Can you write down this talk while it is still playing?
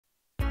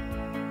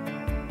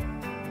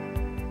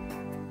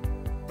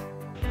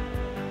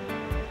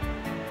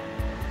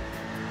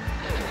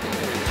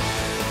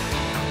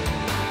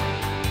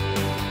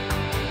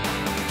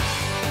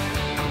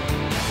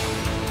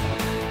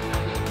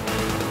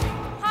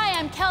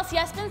Kelsey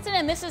Espensen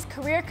and this is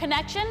Career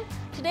Connection.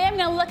 Today I'm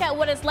going to look at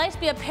what it's like to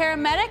be a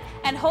paramedic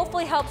and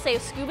hopefully help save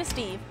Scuba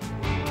Steve.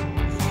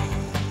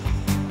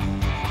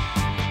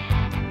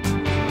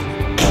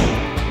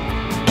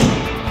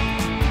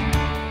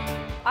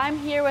 I'm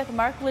here with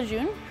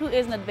Lajeune, who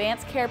is an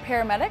Advanced Care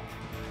Paramedic.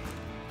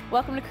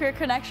 Welcome to Career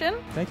Connection.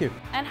 Thank you.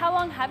 And how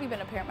long have you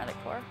been a paramedic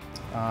for?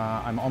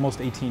 I'm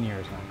almost 18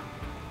 years now.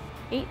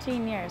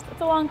 18 years, that's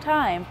a long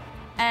time.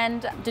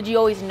 And did you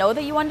always know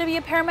that you wanted to be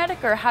a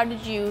paramedic, or how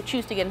did you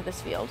choose to get into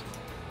this field?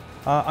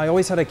 I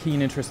always had a keen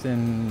interest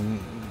in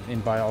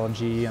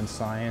biology and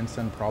science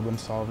and problem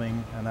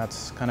solving, and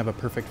that's kind of a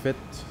perfect fit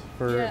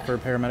for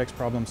paramedics,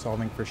 problem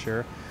solving for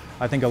sure.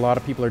 I think a lot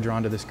of people are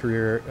drawn to this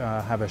career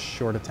have a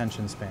short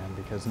attention span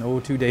because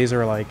no 2 days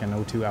are alike and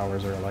no 2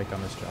 hours are alike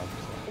on this job.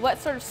 So. What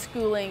sort of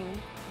schooling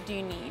do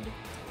you need?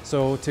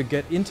 So to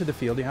get into the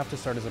field, you have to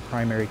start as a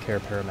primary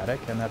care paramedic,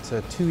 and that's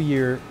a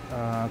 2-year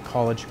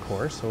college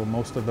course. So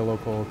most of the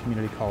local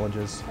community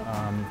colleges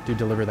do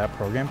deliver that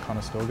program,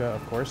 Conestoga,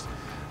 of course,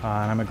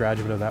 and I'm a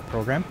graduate of that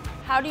program.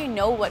 How do you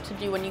know what to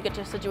do when you get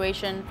to a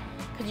situation,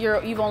 because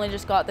you've only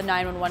just got the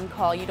 911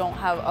 call, you don't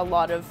have a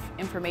lot of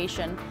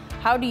information.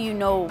 How do you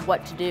know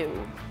what to do?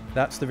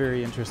 That's the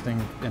very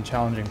interesting and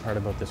challenging part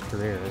about this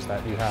career, is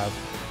that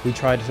we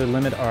try to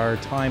limit our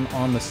time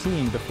on the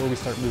scene before we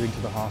start moving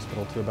to the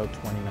hospital to about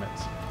 20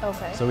 minutes.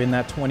 Okay. So in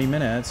that 20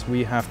 minutes,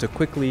 we have to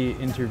quickly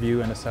interview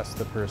and assess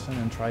the person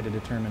and try to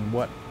determine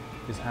what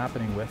is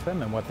happening with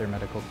them and what their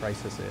medical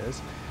crisis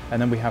is.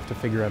 And then we have to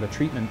figure out a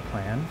treatment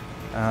plan,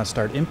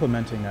 start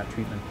implementing that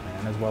treatment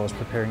plan, as well as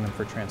preparing them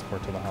for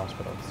transport to the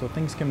hospital. So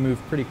things can move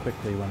pretty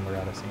quickly when we're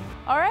at a scene.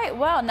 All right,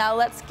 well, now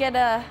let's get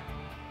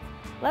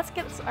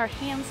our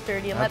hands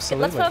dirty and let's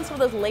put on some of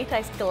those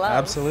latex gloves.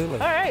 Absolutely.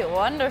 All right,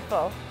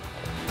 wonderful.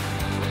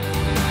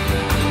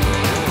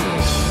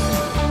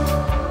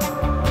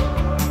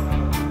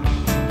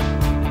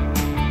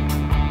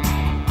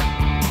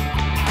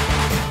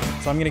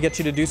 So I'm going to get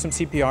you to do some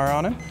CPR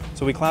on him.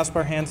 So we clasp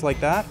our hands like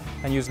that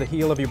and use the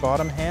heel of your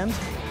bottom hand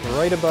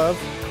right above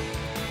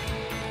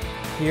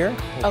here.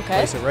 We'll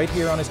place it right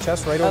here on his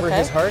chest, right over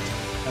his heart,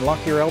 and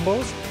lock your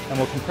elbows, and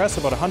we'll compress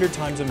about 100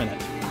 times a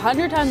minute.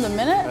 100 times a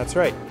minute? That's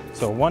right.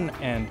 So 1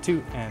 and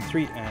 2 and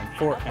 3 and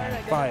 4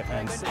 and 5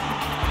 and 6. That's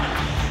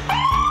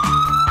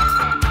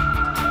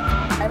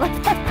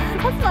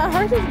my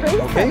heart is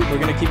racing. Okay, we're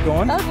going to keep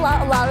going. That was a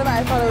lot louder than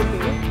I thought it would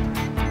be.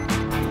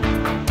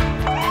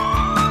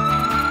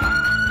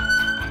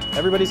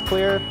 Everybody's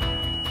clear?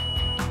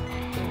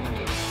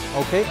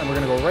 Okay, and we're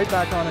going to go right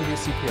back on and do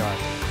CPR.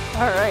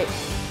 All right.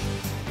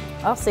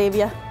 I'll save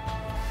you.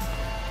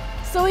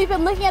 So we've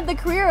been looking at the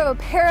career of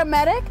a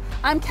paramedic.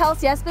 I'm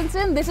Kelsey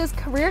Espensen. This is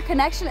Career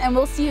Connection, and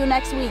we'll see you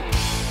next week.